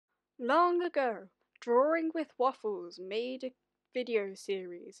Long ago, Drawing with Waffles made a video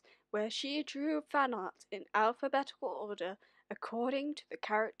series where she drew fan art in alphabetical order according to the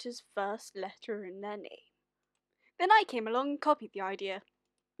character's first letter in their name. Then I came along and copied the idea,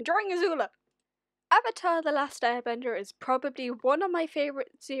 drawing Azula. Avatar The Last Airbender is probably one of my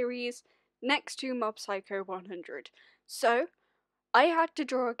favourite series next to Mob Psycho 100, so I had to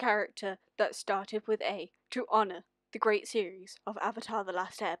draw a character that started with A to honour the great series of Avatar The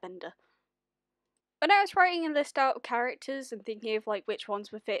Last Airbender. When I was writing a list out of characters and thinking of like which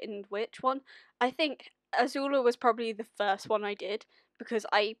ones would fit in which one, I think Azula was probably the first one I did because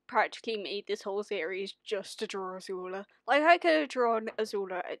I practically made this whole series just to draw Azula. Like I could have drawn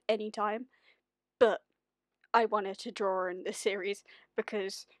Azula at any time, but I wanted to draw her in this series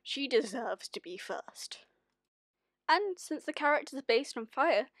because she deserves to be first. And since the character is based on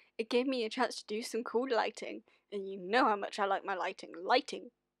fire, it gave me a chance to do some cool lighting, and you know how much I like my lighting.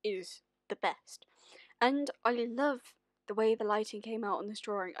 Lighting is the best. And I love the way the lighting came out on this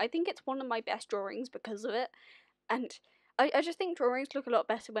drawing. I think it's one of my best drawings because of it. And I just think drawings look a lot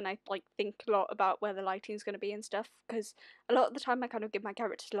better when I like think a lot about where the lighting's going to be and stuff. Because a lot of the time I kind of give my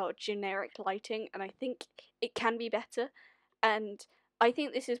characters a lot of generic lighting, and I think it can be better. And I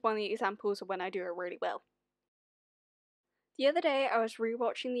think this is one of the examples of when I do it really well. The other day I was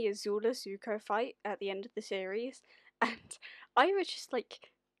rewatching the Azula Zuko fight at the end of the series, and I was just like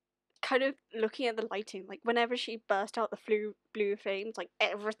kind of looking at the lighting, like whenever she burst out the blue flames, like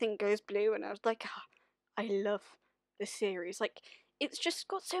everything goes blue, and I was like, oh, I love this series. Like it's just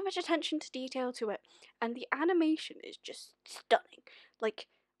got so much attention to detail to it, and the animation is just stunning. Like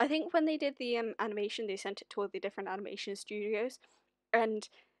I think when they did the animation, they sent it to all the different animation studios, and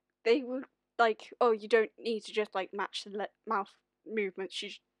they were like, oh, you don't need to just like match the mouth movements, you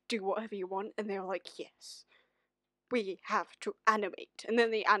just do whatever you want, and they were like, yes, we have to animate. And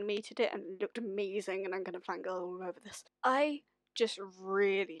then they animated it and it looked amazing, and I'm gonna fangirl all over this. I just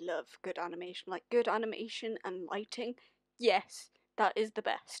really love good animation. Like good animation and lighting, yes, that is the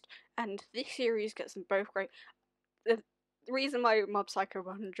best. And this series gets them both great. The reason why Mob Psycho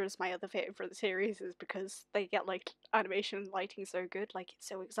 100 is my other favourite for the series is because they get like animation and lighting so good, like it's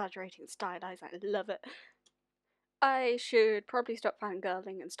so exaggerated and stylized, I love it. I should probably stop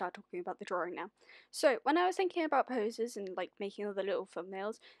fangirling and start talking about the drawing now. So, when I was thinking about poses and like making all the little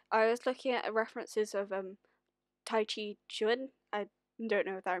thumbnails, I was looking at references of Tai Chi Chuan. I don't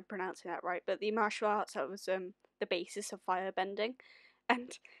know if I'm pronouncing that right, but the martial arts that was the basis of firebending.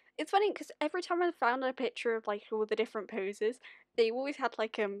 And it's funny because every time I found a picture of like all the different poses, they always had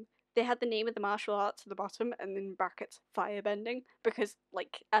like they had the name of the martial arts at the bottom and then brackets firebending, because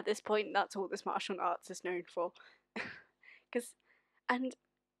like at this point that's all this martial arts is known for. Because and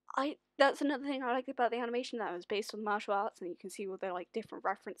that's another thing I like about the animation, that it was based on martial arts, and you can see all the like different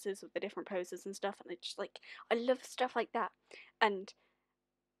references of the different poses and stuff, and it's just like I love stuff like that. And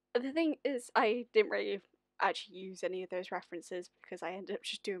the thing is, I didn't really actually use any of those references because I ended up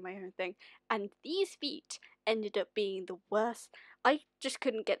just doing my own thing, and these feet ended up being the worst. I just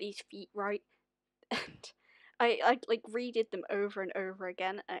couldn't get these feet right, and I like redid them over and over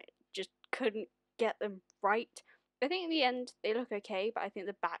again, and I just couldn't get them right. I think in the end they look okay, but I think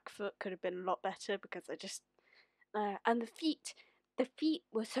the back foot could have been a lot better because I just and the feet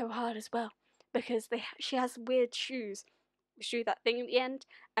were so hard as well because she has weird shoes which do that thing at the end,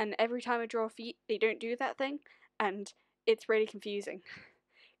 and every time I draw feet they don't do that thing, and it's really confusing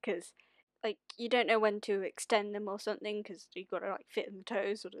because like you don't know when to extend them or something because you got to like fit in the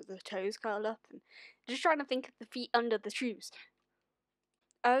toes, or do the toes curl up, and just trying to think of the feet under the shoes.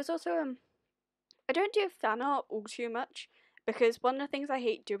 I was also I don't do fan art all too much because one of the things I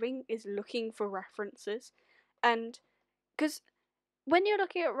hate doing is looking for references, and because when you're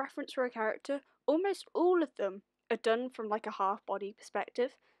looking at reference for a character, almost all of them are done from like a half body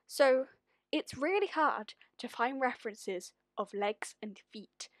perspective, so it's really hard to find references of legs and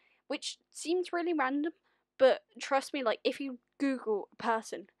feet, which seems really random, but trust me, like if you Google a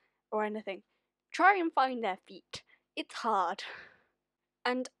person or anything, try and find their feet. It's hard.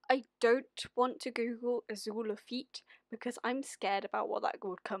 And I don't want to Google Azula feet because I'm scared about what that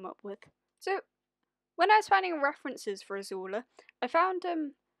would come up with. So when I was finding references for Azula, I found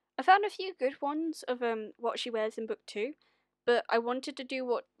a few good ones of what she wears in book 2, but I wanted to do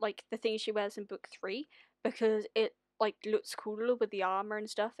what like the things she wears in book 3 because it like looks cooler with the armor and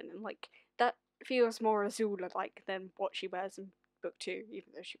stuff, and like that feels more Azula like than what she wears in book 2, even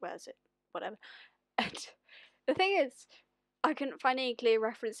though she wears it, whatever. And the thing is, I couldn't find any clear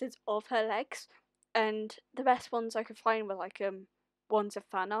references of her legs, and the best ones I could find were like ones of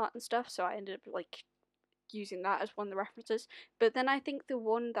fan art and stuff. So I ended up like using that as one of the references. But then I think the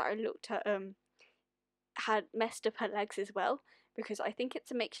one that I looked at had messed up her legs as well, because I think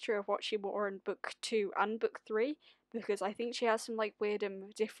it's a mixture of what she wore in book 2 and book 3, because I think she has some like weird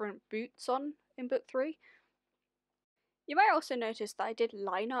different boots on in book 3. You might also notice that I did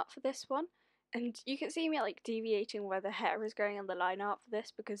line art for this one, and you can see me like deviating where the hair is going on the line art for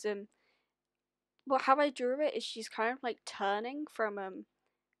this, because well, how I drew it is she's kind of like turning from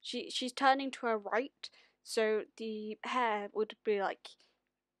she's turning to her right, so the hair would be like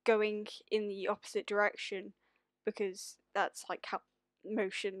going in the opposite direction, because that's like how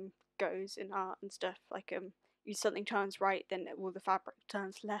motion goes in art and stuff. Like if something turns right, then the fabric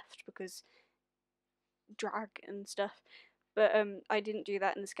turns left because drag and stuff. But I didn't do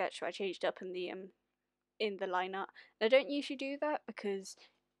that in the sketch, so I changed up in the line art. And I don't usually do that because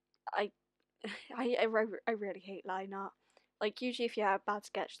I I really hate line art. Like usually if you have a bad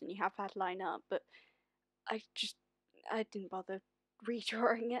sketch then you have bad line art, but I didn't bother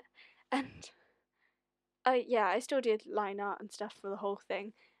redrawing it. And yeah, I still did line art and stuff for the whole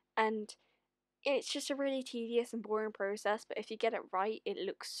thing, and it's just a really tedious and boring process, but if you get it right, it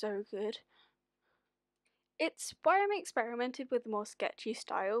looks so good. It's why I'm experimented with a more sketchy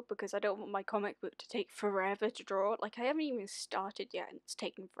style, because I don't want my comic book to take forever to draw. Like, I haven't even started yet and it's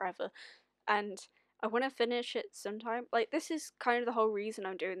taken forever, and I want to finish it sometime. Like, this is kind of the whole reason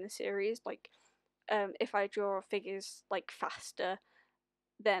I'm doing this series. Like, if I draw figures like faster,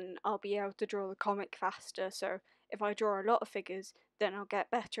 then I'll be able to draw the comic faster. So if I draw a lot of figures, then I'll get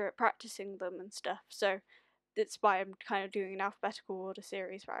better at practicing them and stuff. So that's why I'm kind of doing an alphabetical order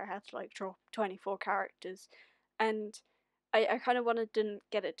series where I have to like draw 24 characters, and I kind of wanted to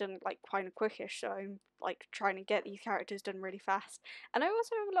get it done like kind of quickish, so I'm like trying to get these characters done really fast. And I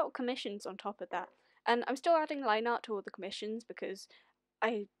also have a lot of commissions on top of that, and I'm still adding line art to all the commissions because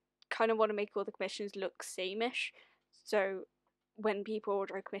I kind of want to make all the commissions look sameish, so when people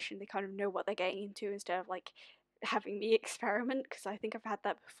order a commission they kind of know what they're getting into instead of like having me experiment, because I think I've had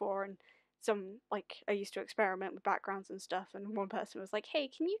that before. And like I used to experiment with backgrounds and stuff, and one person was like, hey,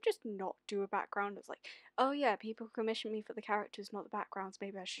 can you just not do a background? It's like, oh yeah, people commission me for the characters, not the backgrounds.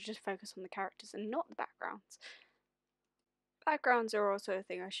 Maybe I should just focus on the characters and not the backgrounds. Backgrounds are also a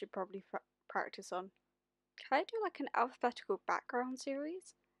thing I should probably practice on. Can I do like an alphabetical background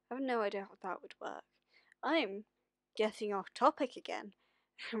series? I have no idea how that would work. I'm getting off topic again.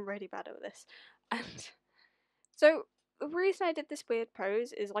 I'm really bad at this. And so the reason I did this weird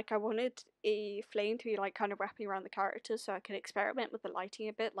pose is like I wanted a flame to be like kind of wrapping around the character, so I could experiment with the lighting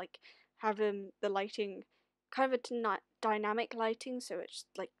a bit, like have the lighting kind of a dynamic lighting, so it's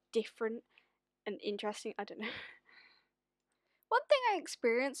like different and interesting. I don't know. One thing I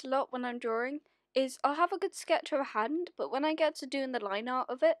experience a lot when I'm drawing is I'll have a good sketch of a hand, but when I get to doing the line art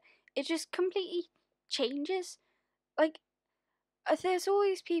of it, it just completely changes. Like, there's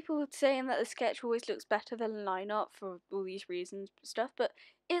always people saying that the sketch always looks better than line art for all these reasons and stuff, but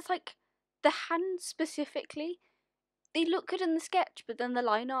it's like the hands specifically, they look good in the sketch, but then the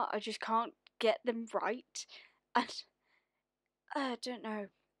line art, I just can't get them right. And I don't know,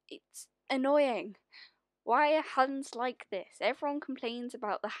 it's annoying. Why are hands like this? Everyone complains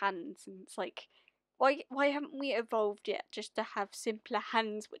about the hands, and it's like, why haven't we evolved yet just to have simpler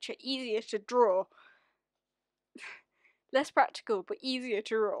hands which are easier to draw? Less practical, but easier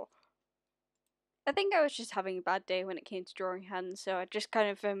to draw. I think I was just having a bad day when it came to drawing hands, so I just kind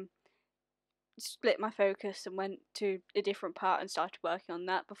of split my focus and went to a different part and started working on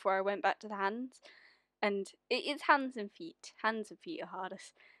that before I went back to the hands. And it's hands and feet. Hands and feet are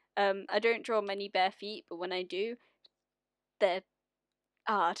hardest. I don't draw many bare feet, but when I do, they're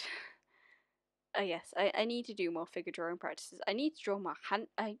hard. Yes, I need to do more figure drawing practices. I need to draw more hand.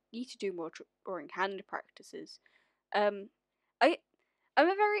 I need to do more drawing hand practices. Um, I I'm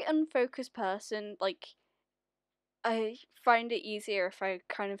a very unfocused person. Like, I find it easier if I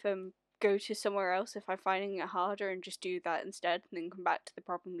kind of go to somewhere else if I'm finding it harder and just do that instead and then come back to the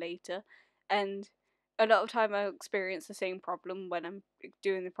problem later. And a lot of time I'll experience the same problem when I'm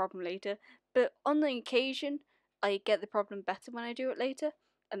doing the problem later. But on the occasion, I get the problem better when I do it later,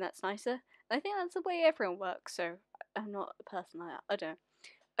 and that's nicer. And I think that's the way everyone works, so I'm not a person like that. I don't know.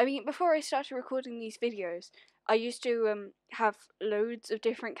 I mean, before I started recording these videos, I used to have loads of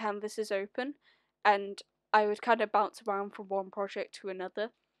different canvases open, and I would kind of bounce around from one project to another.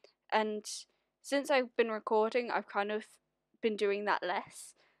 And since I've been recording, I've kind of been doing that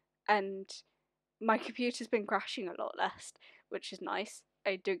less, and my computer's been crashing a lot less, which is nice.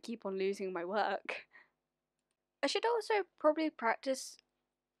 I don't keep on losing my work. I should also probably practice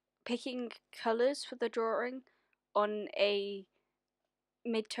picking colours for the drawing on a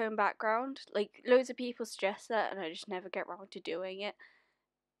mid-tone background. Like, loads of people suggest that, and I just never get around to doing it.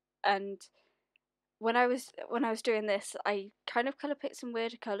 And when I was doing this, I kind of colour picked some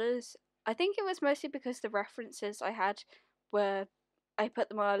weird colours. I think it was mostly because the references I had were, I put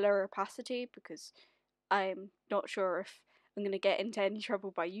them on a lower opacity because I'm not sure if I'm going to get into any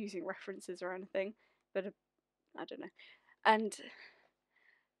trouble by using references or anything, but I don't know. And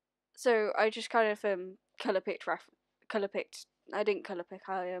so I just kind of colour picked. I didn't colour pick.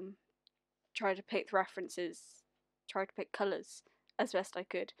 I tried to pick the references, tried to pick colours as best I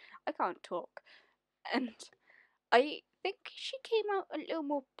could. I can't talk, and I think she came out a little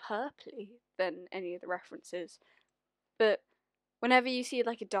more purpley than any of the references. But whenever you see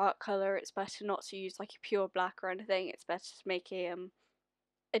like a dark colour, it's better not to use like a pure black or anything. It's better to make a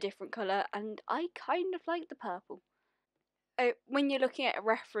different colour, and I kind of like the purple. When you're looking at a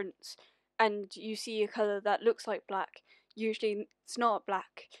reference and you see a colour that looks like black, usually it's not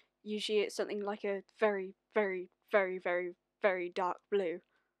black. Usually it's something like a very, very, very, very, very dark blue.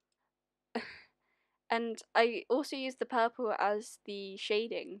 And I also use the purple as the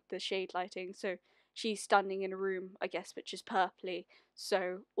shading, the shade lighting. So she's standing in a room, I guess, which is purpley.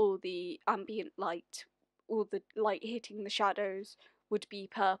 So all the ambient light, all the light hitting the shadows would be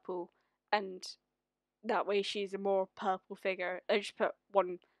purple. And that way she's a more purple figure. I just put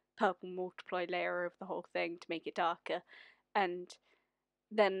one purple multiply layer over the whole thing to make it darker. And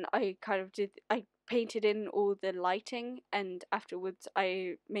then I painted in all the lighting, and afterwards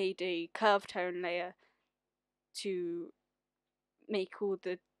I made a curve tone layer to make all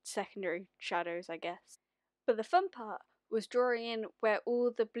the secondary shadows, I guess. But the fun part was drawing in where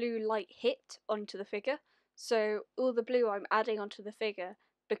all the blue light hit onto the figure. So all the blue I'm adding onto the figure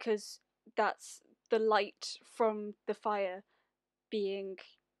because that's the light from the fire being,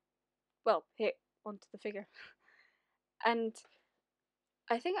 well, hit onto the figure. And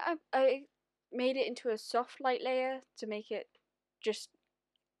I think I made it into a soft light layer to make it just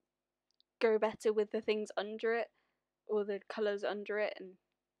go better with the things under it, or the colours under it, and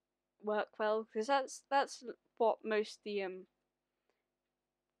work well, because that's what most the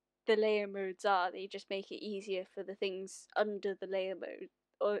layer modes are. They just make it easier for the things under the layer mode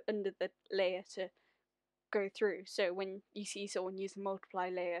or under the layer to go through. So when you see someone use the multiply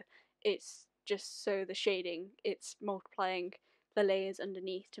layer, it's just so the shading, it's multiplying the layers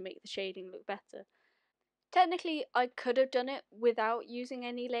underneath to make the shading look better. Technically, I could have done it without using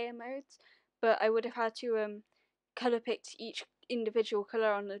any layer modes, but I would have had to colour picked each individual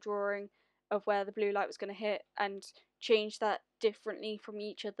colour on the drawing of where the blue light was going to hit and change that differently from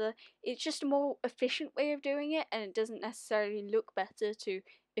each other. It's just a more efficient way of doing it, and it doesn't necessarily look better to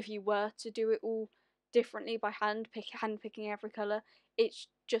if you were to do it all differently by hand picking every colour. It's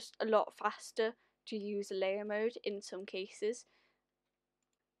just a lot faster to use a layer mode in some cases.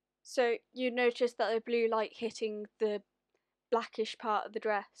 So you notice that the blue light hitting the blackish part of the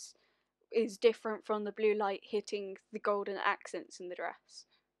dress is different from the blue light hitting the golden accents in the dress.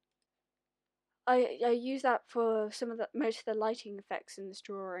 I use that for most of the lighting effects in this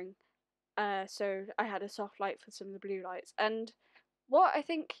drawing. So I had a soft light for some of the blue lights, and what I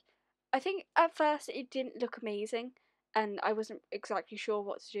think at first it didn't look amazing, and I wasn't exactly sure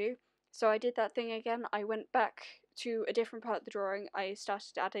what to do. So I did that thing again. I went back to a different part of the drawing. I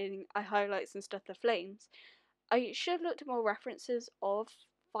started adding highlights and stuff, the flames. I should have looked at more references of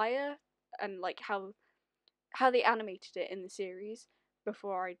fire and like how they animated it in the series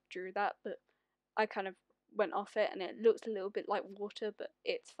before I drew that, but I kind of went off it and it looks a little bit like water, but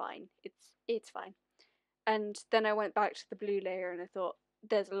it's fine. It's fine. And then I went back to the blue layer and I thought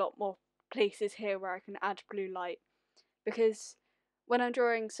there's a lot more places here where I can add blue light, because when I'm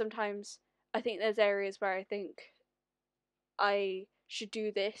drawing sometimes I think there's areas where I think I should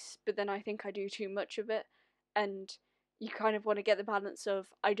do this, but then I think I do too much of it, and you kind of want to get the balance of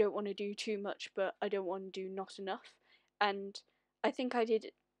I don't want to do too much, but I don't want to do not enough, and I think I did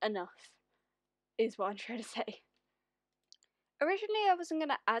enough, is what I'm trying to say. Originally, I wasn't going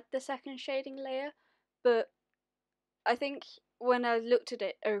to add the second shading layer, but I think when I looked at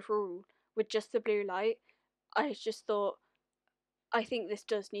it overall with just the blue light, I just thought I think this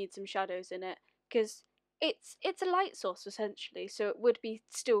does need some shadows in it, because it's a light source essentially, so it would be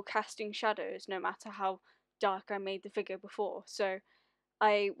still casting shadows no matter how dark I made the figure before. So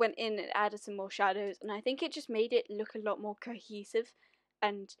I went in and added some more shadows, and I think it just made it look a lot more cohesive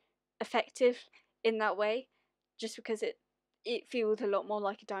and effective in that way, just because it feels a lot more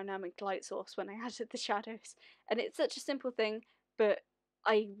like a dynamic light source when I added the shadows. And it's such a simple thing, but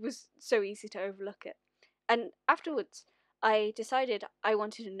I was so easy to overlook it. And afterwards, I decided I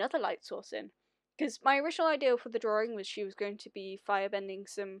wanted another light source in, Because my original idea for the drawing was she was going to be firebending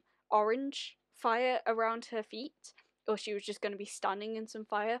some orange fire around her feet, or she was just going to be standing in some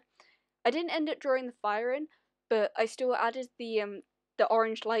fire. I didn't end up drawing the fire in, but I still added the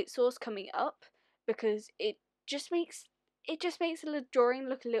orange light source coming up because it just makes the drawing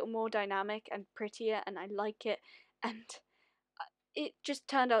look a little more dynamic and prettier, and I like it. And it just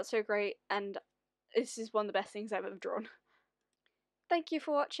turned out so great, and this is one of the best things I've ever drawn. Thank you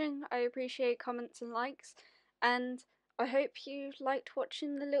for watching. I appreciate comments and likes, and I hope you liked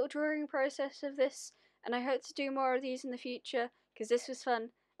watching the little drawing process of this, and I hope to do more of these in the future because this was fun,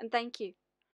 and thank you.